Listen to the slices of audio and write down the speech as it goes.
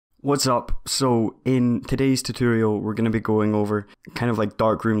What's up? So in today's tutorial we're going to be going over kind of like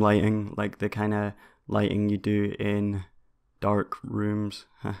darkroom lighting, like the kind of lighting you do in dark rooms.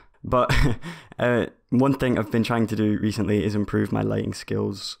 But one thing I've been trying to do recently is improve my lighting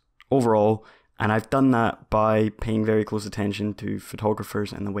skills overall, and I've done that by paying very close attention to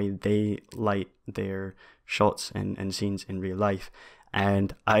photographers and the way they light their shots and scenes in real life.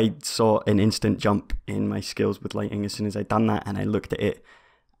 And I saw an instant jump in my skills with lighting as soon as I'd done that, and I looked at it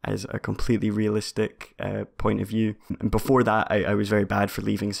as a completely realistic point of view. And before that, I was very bad for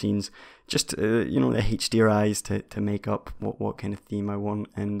leaving scenes just the HDRIs to make up what kind of theme I want.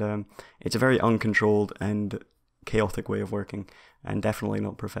 And it's a very uncontrolled and chaotic way of working, and definitely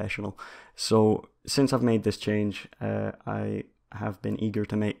not professional. So since I've made this change, I have been eager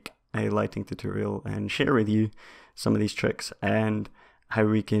to make a lighting tutorial and share with you some of these tricks and how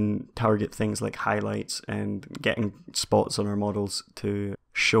we can target things like highlights and getting spots on our models to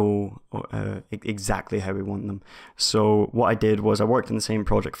show exactly how we want them. So what I did was I worked in the same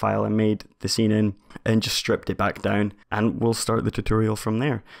project file I made the scene in and just stripped it back down, and we'll start the tutorial from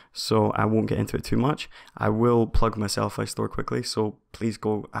there. So I won't get into it too much. I will plug my Selfie store quickly, so please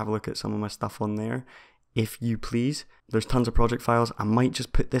go have a look at some of my stuff on there if you please. There's tons of project files. I might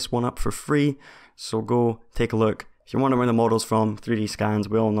just put this one up for free, so go take a look. If you're wondering where the model's from, 3D scans,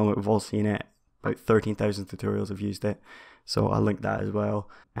 we all know it, we've all seen it. About 13,000 tutorials have used it. So I'll link that as well,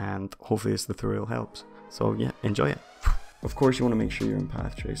 and hopefully this tutorial helps. So yeah, enjoy it. Of course you want to make sure you're in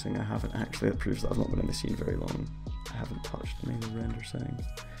path tracing. I haven't actually, that proves that I've not been in the scene very long. I haven't touched any of the render settings.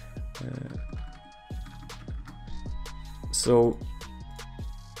 So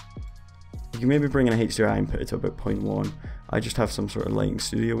you can maybe bring in a HDRI and put it to about 0.1. I just have some sort of lighting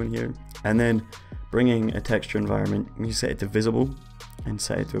studio in here. And then bringing a texture environment, you set it to visible and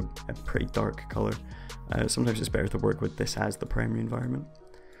set it to a pretty dark color. Sometimes it's better to work with this as the primary environment.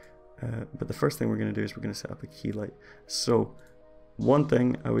 But the first thing we're going to do is we're going to set up a key light. So one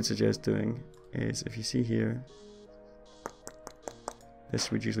thing I would suggest doing is, if you see here,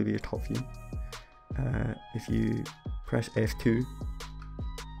 this would usually be your top view. If you press F2,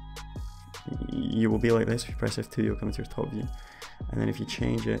 you will be like this. If you press F2, you'll come into your top view. And then if you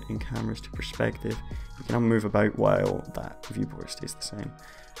change it in cameras to perspective, you can move about while that viewport stays the same,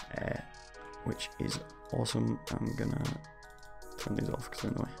 which is awesome. I'm gonna turn these off because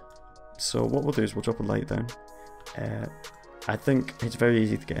they're in the way. So what we'll do is we'll drop a light down. I think it's very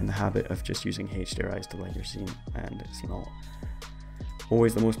easy to get in the habit of just using HDRIs to light your scene, and it's not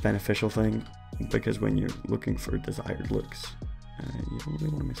always the most beneficial thing, because when you're looking for desired looks, you don't really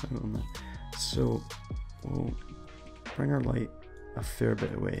want to miss out on that. So we'll bring our light a fair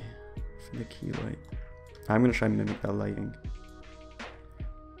bit away from the key light. I'm going to try and mimic that lighting.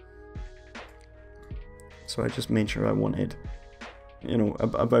 So I just made sure I wanted,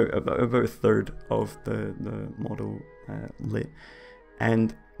 about a third of the model lit.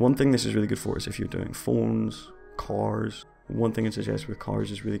 And one thing this is really good for is if you're doing phones, cars. One thing I suggest with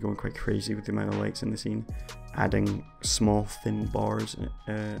cars is really going quite crazy with the amount of lights in the scene, adding small thin bars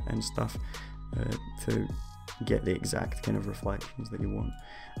and stuff to get the exact kind of reflections that you want.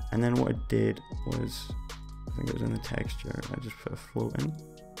 And then what I did was, I think it was in the texture, I just put a float in.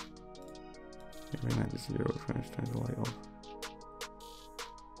 Bring that to 0, turn the light off.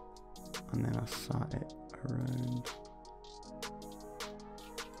 And then I sat it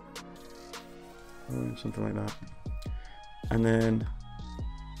around, something like that. And then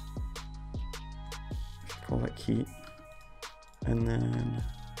call that key. And then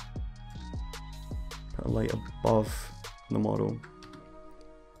put a light above the model.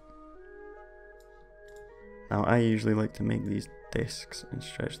 Now I usually like to make these discs and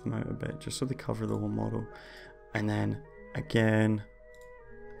stretch them out a bit just so they cover the whole model. And then again,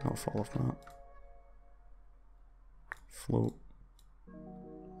 not fall off that, float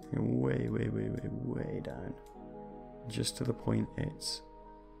way down, just to the point it's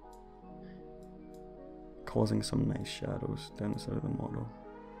causing some nice shadows down the side of the model.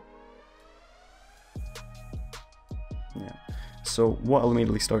 Yeah. So what I'll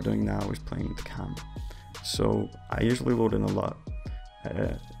immediately start doing now is playing with the camera. So I usually load in a LUT.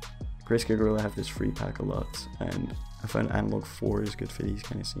 Grayscale Gorilla have this free pack of LUTs, and I found analog 4 is good for these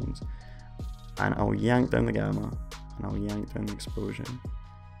kind of scenes. And I'll yank down the gamma, and I'll yank down the exposure,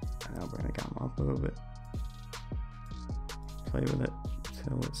 and I'll bring the gamma up a little bit. Play with it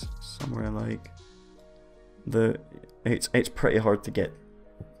till it's somewhere like it's pretty hard to get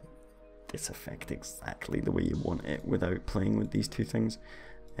this effect exactly the way you want it without playing with these two things,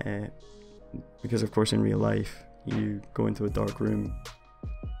 because of course in real life you go into a dark room,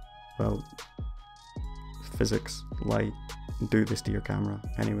 well, physics, light, do this to your camera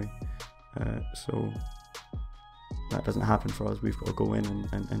anyway. So that doesn't happen for us. We've got to go in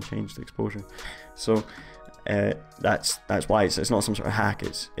and change the exposure. So that's why it's not some sort of hack.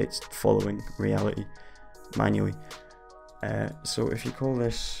 It's following reality manually. So if you call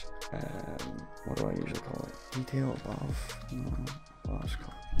this, what do I usually call it? Detail above? No,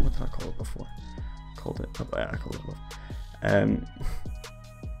 what did I call it before? I called it above.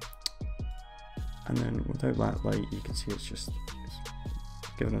 And then without that light, you can see it's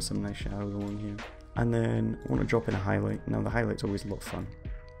giving us some nice shadow going here. And then I want to drop in a highlight. Now the highlight's always a lot of fun.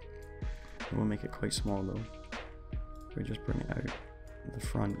 We'll make it quite small though. We just bring it out the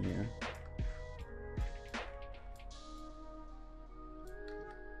front here.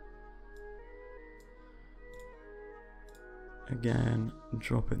 Again,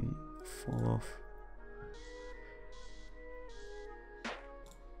 drop in, fall off.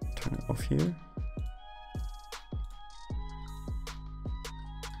 Turn it off here.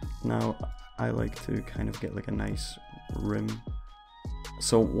 Now I like to kind of get like a nice rim.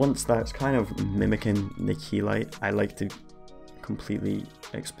 So once that's kind of mimicking the key light, I like to completely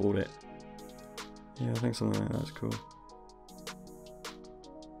explode it. Yeah, I think something like that's cool.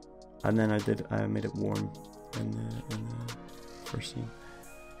 And then I made it warm in the first scene.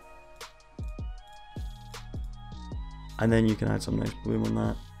 And then you can add some nice bloom on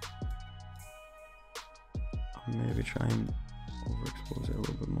that. I'll maybe try and overexpose it a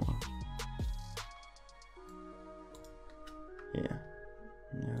little bit more. Yeah,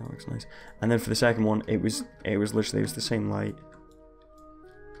 that looks nice. And then for the second one, it was literally the same light.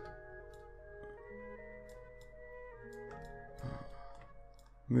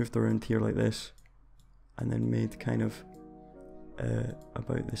 Moved around here like this, and then made kind of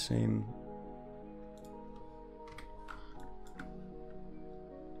about the same.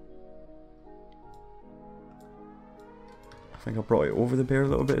 I think I brought it over the bear a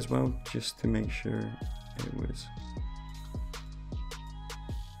little bit as well, just to make sure it was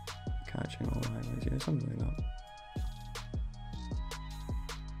catching all the highlights. Yeah, something like that.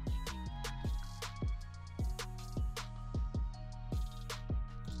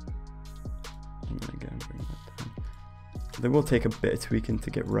 And then again, bring that down. They will take a bit of tweaking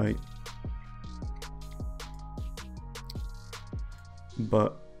to get right,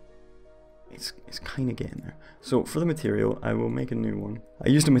 but it's kind of getting there. So for the material, I will make a new one. I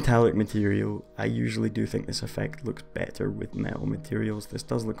used a metallic material. I usually do think this effect looks better with metal materials. This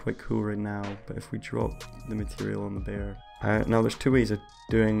does look quite cool right now, but if we drop the material on the bear. Now there's two ways of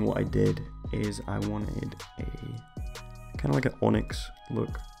doing what I did. Is I wanted a kind of like an onyx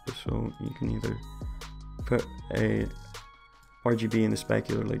look. So you can either put a RGB in the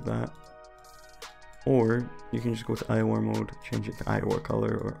specular like that, or you can just go to IOR mode, change it to IOR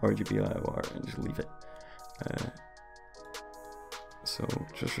color or RGB IOR and just leave it. So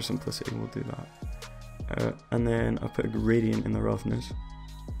just for simplicity we'll do that. And then I'll put a gradient in the roughness,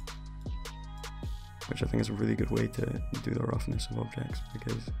 which I think is a really good way to do the roughness of objects,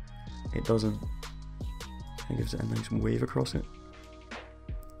 because it doesn't, it gives it a nice wave across it.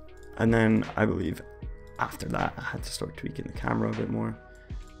 And then I believe after that I had to start tweaking the camera a bit more.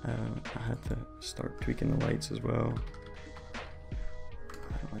 I had to start tweaking the lights as well.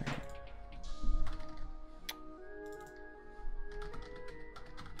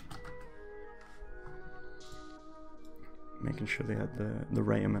 Making sure they had the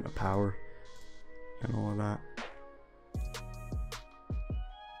right amount of power and all of that.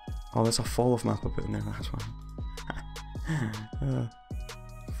 Oh, that's a fall off map I put in there, that's why.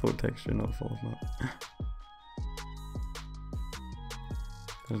 Float texture, not fall off map.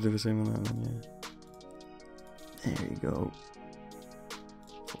 I'll do the same on that one, yeah. There you go.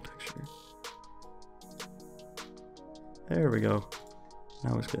 Full texture. There we go.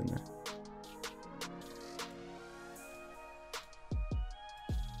 Now it's getting there.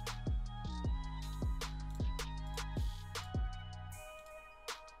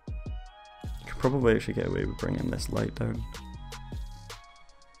 You could probably actually get away with bringing this light down.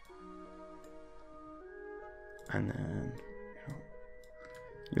 And then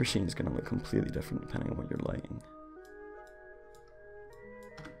your scene is going to look completely different depending on what you're lighting.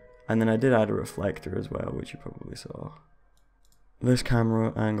 And then I did add a reflector as well, which you probably saw. This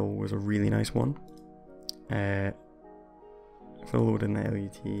camera angle was a really nice one. If I load in the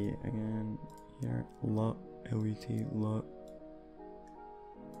LUT again, here, LUT, LUT, LUT.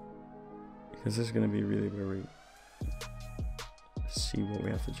 Because this is going to be really where we see what we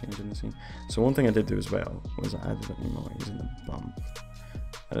have to change in the scene. So one thing I did do as well was I added a bit of noise in the bump.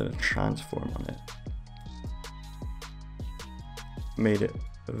 I did a transform on it, made it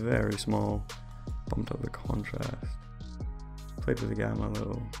very small, bumped up the contrast, played with the gamma a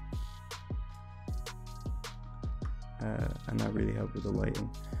little, and that really helped with the lighting.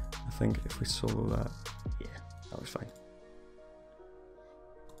 I think if we solo that, yeah, that was fine.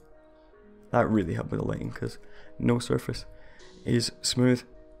 That really helped with the lighting because no surface is smooth,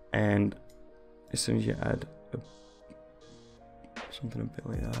 and as soon as you add something a bit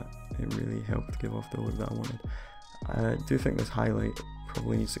like that, it really helped give off the look that I wanted. I do think this highlight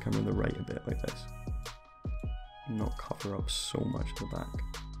probably needs to come on the right a bit like this, not cover up so much of the back.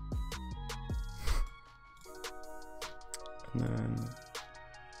 And then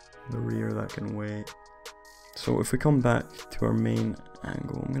the rear, that can wait. So if we come back to our main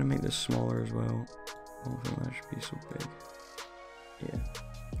angle, I'm gonna make this smaller as well. I don't think that should be so big. Yeah,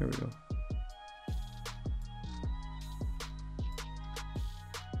 there we go.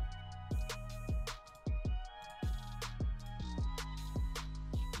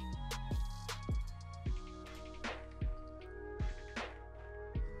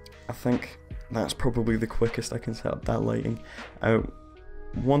 I think that's probably the quickest I can set up that lighting.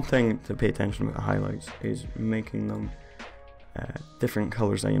 One thing to pay attention about the highlights is making them different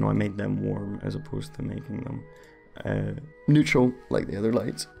colors. That, you know, I made them warm as opposed to making them neutral like the other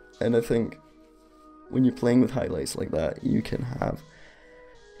lights. And I think when you're playing with highlights like that, you can have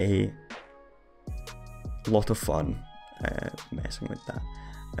a lot of fun messing with that.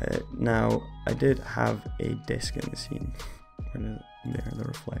 Now, I did have a disc in the scene. Where is it? There, the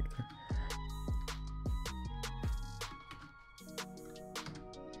reflector.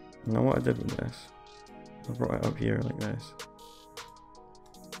 Now what I did with this, I brought it up here like this.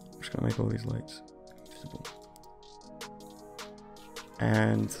 I'm just gonna make all these lights visible.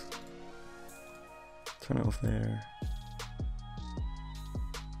 And turn it off there.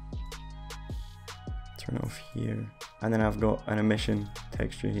 Turn it off here. And then I've got an emission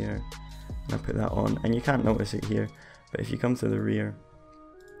texture here. And I put that on, and you can't notice it here, but if you come to the rear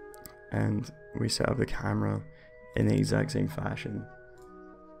and we set up the camera in the exact same fashion,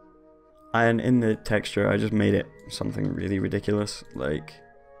 and in the texture I just made it something really ridiculous, like,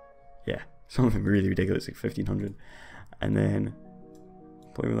 yeah, something really ridiculous, like 1500, and then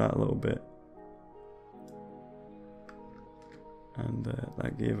play with that a little bit, and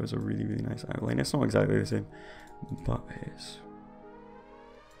that gave us a really, really nice outline. It's not exactly the same, but it's,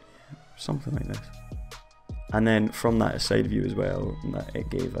 yeah, something like this. And then from that side view as well, that it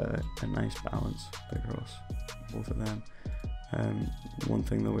gave a nice balance across both of them. One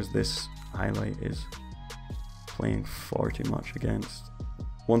thing though is this highlight is playing far too much against.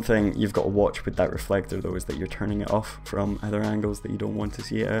 One thing you've got to watch with that reflector though is that you're turning it off from other angles that you don't want to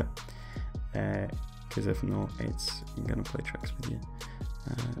see it at, because if not, it's gonna play tricks with you.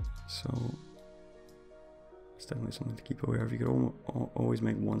 So it's definitely something to keep aware of. You could always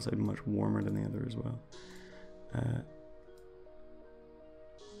make one side much warmer than the other as well.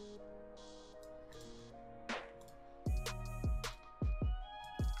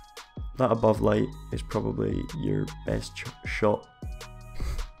 That above light is probably your best shot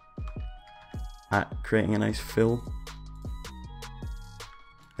at creating a nice fill.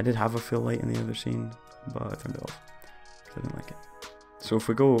 I did have a fill light in the other scene, but I turned it off because I didn't like it. So if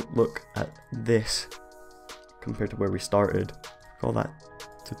we go look at this compared to where we started, call that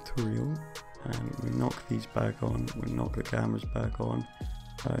tutorial, and we knock these back on, we knock the cameras back on,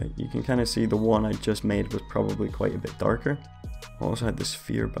 you can kind of see the one I just made was probably quite a bit darker. I also had the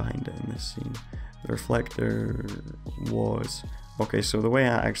sphere behind it in this scene. The reflector was, okay, so the way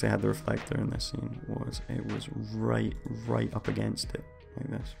I actually had the reflector in this scene was, it was right up against it,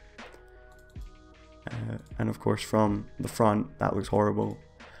 like this. And of course from the front, that looks horrible,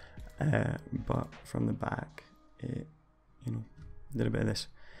 but from the back, it, you know, did a bit of this.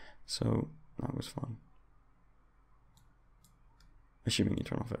 So that was fun. Assuming you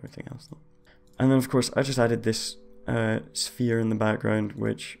turn off everything else though. And then of course I just added this sphere in the background,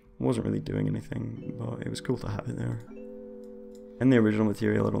 which wasn't really doing anything, but it was cool to have it there. In the original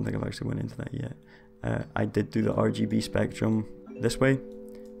material, I don't think I've actually went into that yet. I did do the RGB spectrum this way.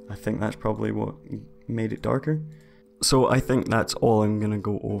 I think that's probably what made it darker. So I think that's all I'm gonna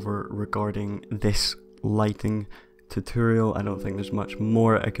go over regarding this lighting tutorial. I don't think there's much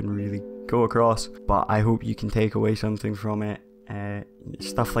more I can really go across, but I hope you can take away something from it.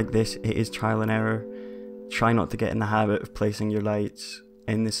 Stuff like this, it is trial and error. Try not to get in the habit of placing your lights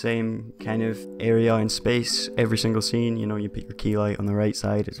in the same kind of area and space every single scene. You know, you put your key light on the right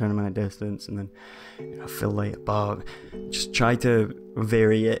side at a certain amount of distance, and then, you know, fill light above. Just try to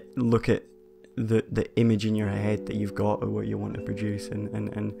vary it. Look at the image in your head that you've got of what you want to produce,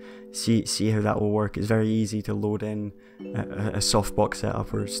 and see how that will work. It's very easy to load in a softbox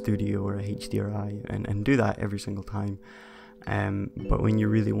setup or a studio or a HDRI and do that every single time. But when you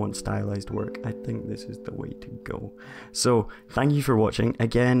really want stylized work, I think this is the way to go. So thank you for watching.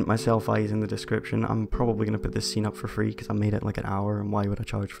 Again, my selfie is in the description. I'm probably going to put this scene up for free because I made it in like an hour, and why would I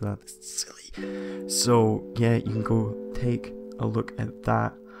charge for that? It's silly. So yeah, you can go take a look at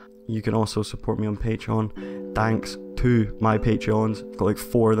that. You can also support me on Patreon. Thanks to my Patreons. I've got like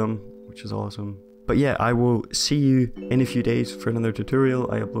 4 of them, which is awesome. But yeah, I will see you in a few days for another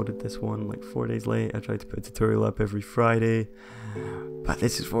tutorial. I uploaded this one like 4 days late. I tried to put a tutorial up every Friday, but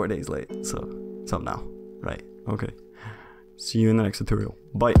this is 4 days late, so it's up now. Right, okay. See you in the next tutorial.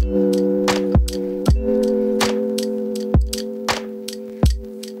 Bye.